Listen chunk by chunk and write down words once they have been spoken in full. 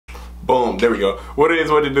Boom, there we go. What it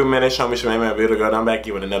is, what to do, man. It's Show Me Shmaine, man. Video good. I'm back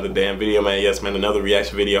here with another damn video, man. Yes, man, another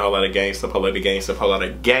reaction video. Whole lot of gang stuff, whole lot of gang stuff, whole lot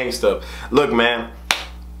of gang stuff. Look, man,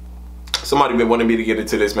 somebody been wanting me to get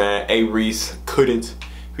into this, man. Reece couldn't,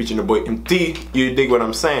 featuring the boy Emtee. You dig what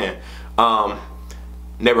I'm saying?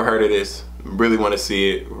 Never heard of this. Really want to see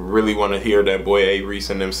it. Really want to hear that boy Reece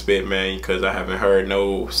and them spit, man, because I haven't heard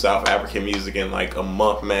no South African music in like a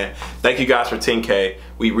month, man. Thank you guys for 10K.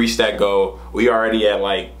 We reached that goal. We already at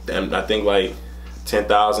like, I think like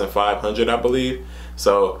 10,500, I believe.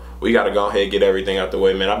 So we got to go ahead and get everything out the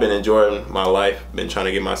way, man. I've been enjoying my life. Been trying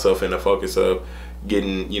to get myself in the focus of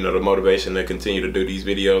getting, you know, the motivation to continue to do these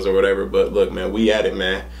videos or whatever. But look, man, we at it,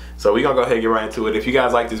 man. So we gonna go ahead and get right into it. If you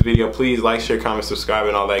guys like this video, please like, share, comment, subscribe,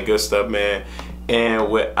 and all that good stuff, man.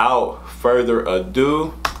 And without further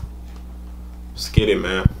ado, let's get it,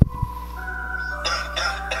 man.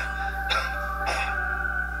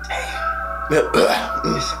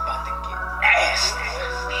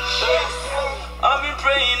 I've been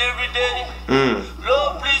praying every day.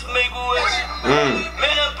 Lord, please make a way. Man,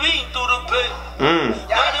 I've been through the pain.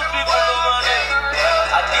 Got the people on my name.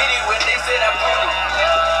 I did it when they said I would it.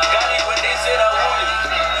 Got it when they said I would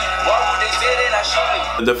it. Why would they say that I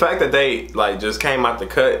shouldn't? The fact that they like just came out the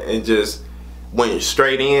cut and just went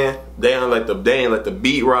straight in. They ain't let the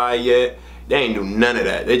beat ride yet. They ain't do none of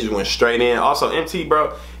that. They just went straight in. Also, Emtee,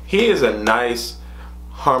 bro, he is a nice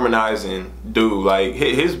harmonizing dude. Like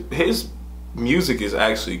his music is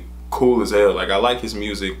actually cool as hell. Like I like his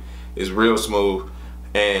music. It's real smooth.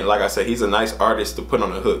 And like I said, he's a nice artist to put on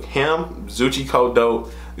the hook. Him, Zoocci Code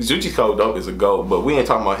Dope. Zoocci Code Dope is a GOAT, but we ain't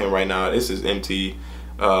talking about him right now. This is Emtee,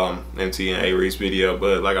 Emtee and Reece video.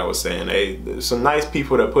 But like I was saying, there's some nice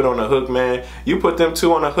people that put on the hook, man. You put them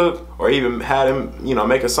two on the hook, or even had them, you know,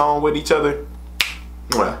 make a song with each other.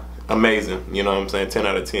 Amazing. You know what I'm saying? 10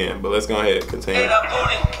 out of 10. But let's go ahead and continue.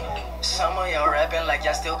 Some of y'all rapping like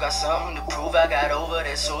y'all still got something to prove. I got over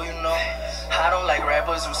that, so you know. I don't like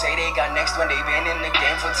rappers who say they got next when they been in the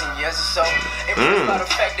game for 10 years or so. It proves by the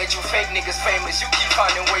fact that you fake niggas famous. You keep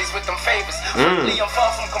finding ways with them favors. Really, I'm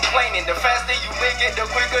far from complaining. The faster you make it, the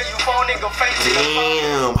quicker you phone nigga face.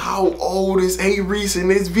 Damn, how old is Reece in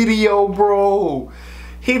this video, bro?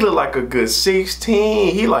 He look like a good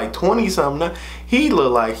 16. He like 20 something now. He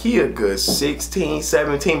look like he a good 16,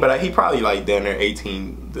 17, but he probably like down there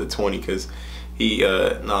 18 to 20, because he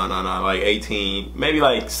no, like 18, maybe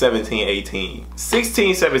like 17, 18,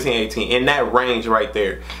 16, 17, 18, in that range right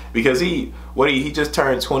there. Because he just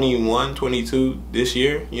turned 21, 22 this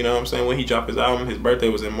year, you know what I'm saying? When he dropped his album, his birthday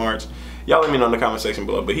was in March. Y'all let me know in the comment section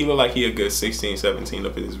below, but he look like he a good 16, 17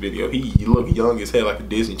 up in this video. He look young as hell, like a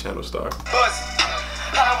Disney Channel star.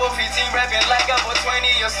 I was 15 rapping like I was 20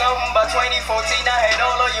 or something. By 2014 I had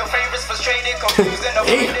all of your favorites frustrated, confused and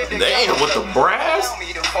afraid. Damn, with the brass?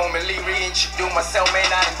 Me to formally reintroduce myself, man,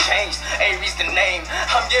 I done changed. Reece the name.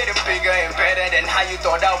 I'm getting bigger and better than how you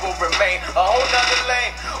thought I would remain. A whole nother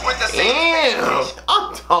lane with the same. Damn,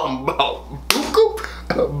 I'm talking about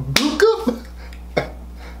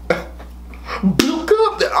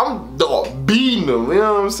I'm dog beating him, you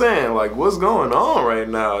know what I'm saying? Like, what's going on right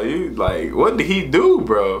now? You like, what did he do,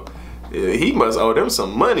 bro? He must owe them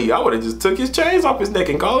some money. I would have just took his chains off his neck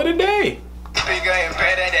and call it a day. Bigger and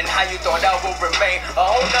better than how you thought I would remain. A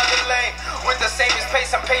whole nother lane with the same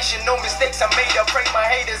pace. I'm patient, no mistakes I made. I pray my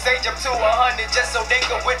haters age up to 100 just so they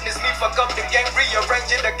could witness me fuck up the game, rearrange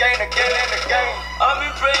it again and again. I've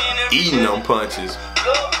been praying every day. Eating them punches.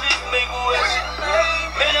 Lord, please make a way.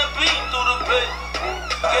 Man, I've been through the pain.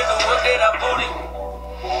 Get the work that I put in.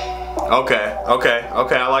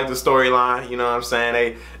 Okay. I like the storyline. You know what I'm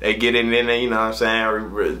saying? They get it in there. You know what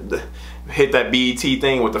I'm saying? Hit that BET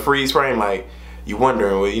thing with the freeze frame. Like, you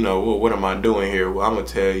wondering, well, you know, what am I doing here? Well, I'm gonna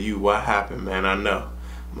tell you what happened, man. I know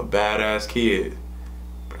I'm a badass kid,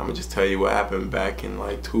 but I'm gonna just tell you what happened back in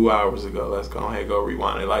like 2 hours ago. Let's go ahead and go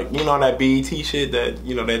rewind it. Like, you know that BET shit that,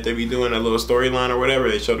 you know, that they be doing, that little storyline or whatever.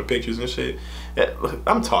 They show the pictures and shit.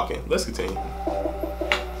 I'm talking. Let's continue.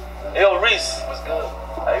 Yo, Reece, what's good?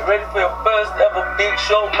 Are you ready for your first ever big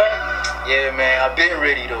show, man? Yeah, man, I've been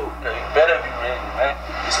ready though. No, you better be ready, man.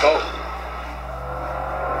 Let's go.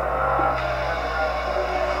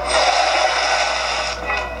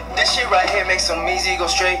 This shit right here makes some easy go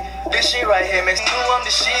straight. This shit right here makes you I'm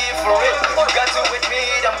the shit for real. You got to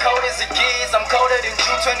admit I'm cold as a kid. I'm colder than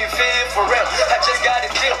June 25th for real. I just got a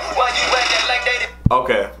deal while you acting like they did.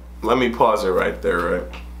 Okay, let me pause it right there, right?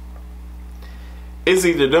 It's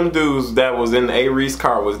either them dudes that was in the Reece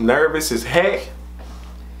car was nervous as heck,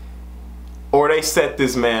 or they set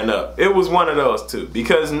this man up. It was one of those two,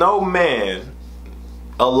 because no man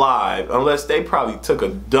alive, unless they probably took a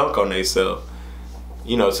dunk on themselves,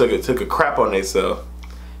 you know, took a crap on themselves.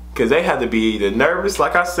 Because they had to be either nervous,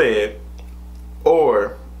 like I said,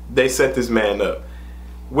 or they set this man up.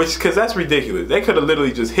 Which, because that's ridiculous. They could have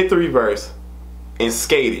literally just hit the reverse and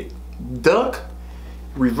skated. Duck,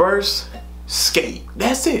 reverse, skate.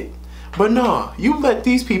 That's it. But nah, you let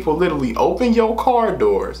these people literally open your car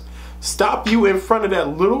doors, stop you in front of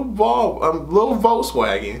that little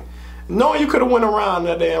Volkswagen, knowing you could have went around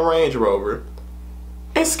that damn Range Rover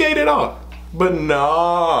and skated off. But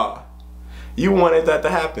nah, you wanted that to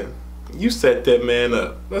happen. You set that man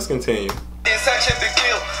up. Let's continue. It's such a big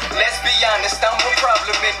deal. Let's be honest, I'm a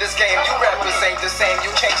problem in this game. You rappers ain't the same.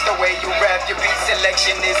 You changed the way you rap. Your beat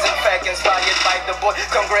selection is in fact inspired by the boy.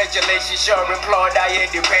 Congratulations, you're employed. I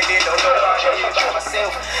independent. Don't know how to enjoy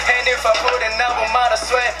myself. And if I put an album out, I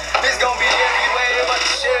swear it's gonna be everywhere but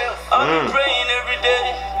the shelf. I've been praying every day.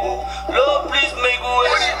 Lord, please make a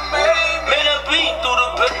way. Man, I beat through the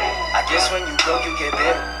bed. I guess when you go, you get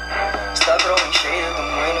better. Stop throwing shade at them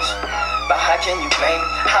winners. But how can you blame me?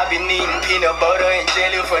 I've been eating peanut butter and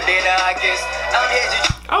jelly for dinner, I guess. I'm here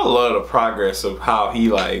to... I love the progress of how he,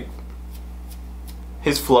 like,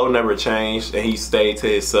 his flow never changed and he stayed to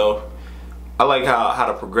himself. I like how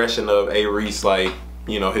the progression of Reece, like,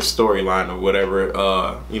 you know, his storyline or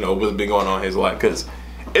whatever, you know, what's been going on in his life. Because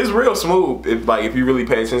it's real smooth, if you really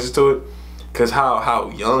pay attention to it. Because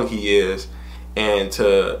how young he is, and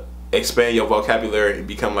to expand your vocabulary and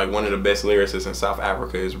become like one of the best lyricists in South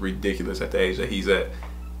Africa is ridiculous at the age that he's at.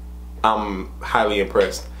 I'm highly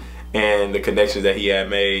impressed. And the connections that he had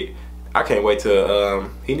made, I can't wait to,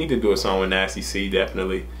 he need to do a song with Nasty C,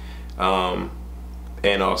 definitely.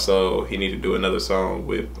 And also, he need to do another song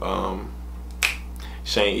with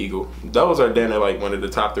Shane Eagle. Those are then like one of the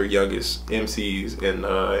top 3 youngest MCs in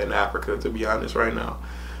Africa, to be honest, right now.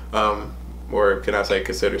 Or can I say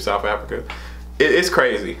consider South Africa? It's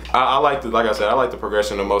crazy. I like like I said, I like the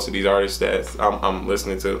progression of most of these artists that I'm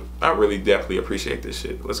listening to. I really definitely appreciate this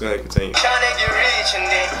shit. Let's go ahead and continue. Trying to get rich and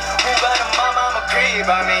then who got a mama crib?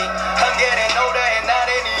 I mean, I'm getting older and not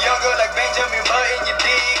any younger like Benjamin Button, you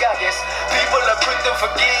dig? I guess people are quick to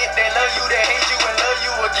forget. They love you, they hate you, and love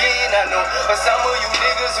you again. I know, but some of you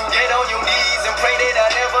niggas who get on your knees and pray that I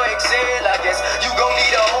never excel. I guess you gon'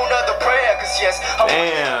 need a whole nother prayer, cause yes.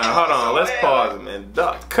 Damn, hold on, let's pause, man.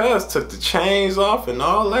 Cuz took the chains off and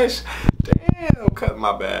all that shit. Damn, cuz,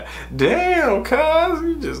 my bad. Damn, cuz,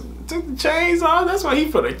 you just took the chains off. That's why he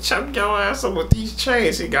put a chunk your ass up with these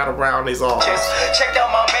chains he got around his arms. Just checked out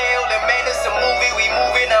my mail and man, it's a movie. We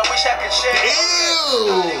moving, I wish I could share.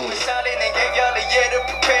 Ew. And gave y'all a year to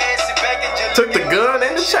prepare. Sit back and just took the gun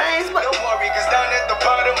and the chains, but don't worry, cause down at the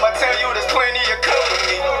bottom I tell you there's plenty of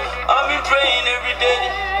company. I've been praying every day.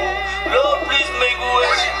 Lord, please make a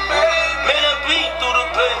way. Man, I beat through the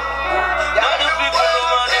pain. Now the people know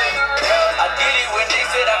my name. I did it when they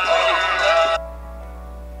said I could.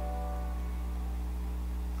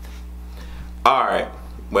 Alright,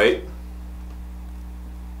 wait.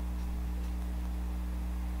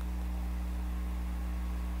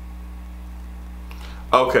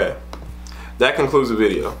 Okay, that concludes the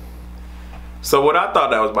video. So what I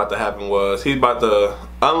thought that was about to happen was he's about to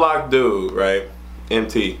unlock dude, right?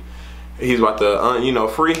 Emtee. He's about to, you know,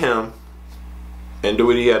 free him and do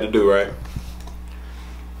what he had to do, right?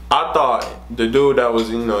 I thought the dude that was,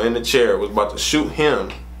 you know, in the chair was about to shoot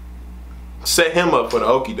him, set him up for the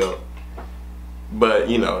okie doke. But,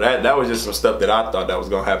 you know, that was just some stuff that I thought that was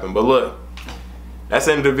going to happen. But look, that's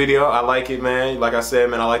the end of the video. I like it, man. Like I said,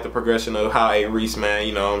 man, I like the progression of how Reece, man,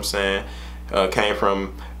 you know what I'm saying, came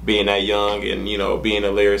from being that young and, you know, being a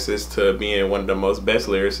lyricist to being one of the most best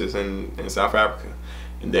lyricists in South Africa.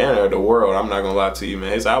 And then the world, I'm not gonna lie to you,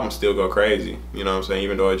 man, his album still go crazy. You know what I'm saying?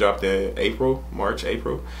 Even though it dropped in March,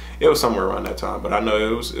 April. It was somewhere around that time. But I know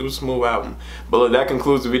it was a smooth album. But look, that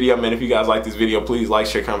concludes the video, man. If you guys like this video, please like,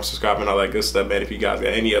 share, comment, subscribe, and all that good stuff, man. If you guys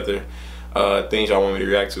got any other things y'all want me to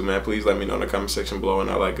react to, man, please let me know in the comment section below and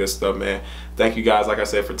all that good stuff, man. Thank you guys, like I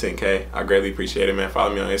said, for 10K. I greatly appreciate it, man.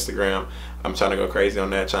 Follow me on Instagram. I'm trying to go crazy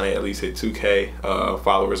on that, trying to at least hit 2K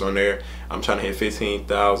followers on there. I'm trying to hit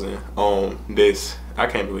 15,000 on this. I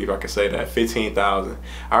can't believe I can say that. 15,000.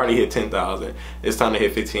 I already hit 10,000. It's time to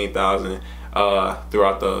hit 15,000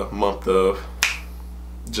 throughout the month of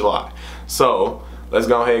July. So let's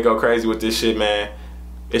go ahead and go crazy with this shit, man.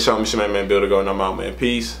 It's your man, Bill to go, and I'm out, man.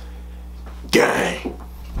 Peace. Gang.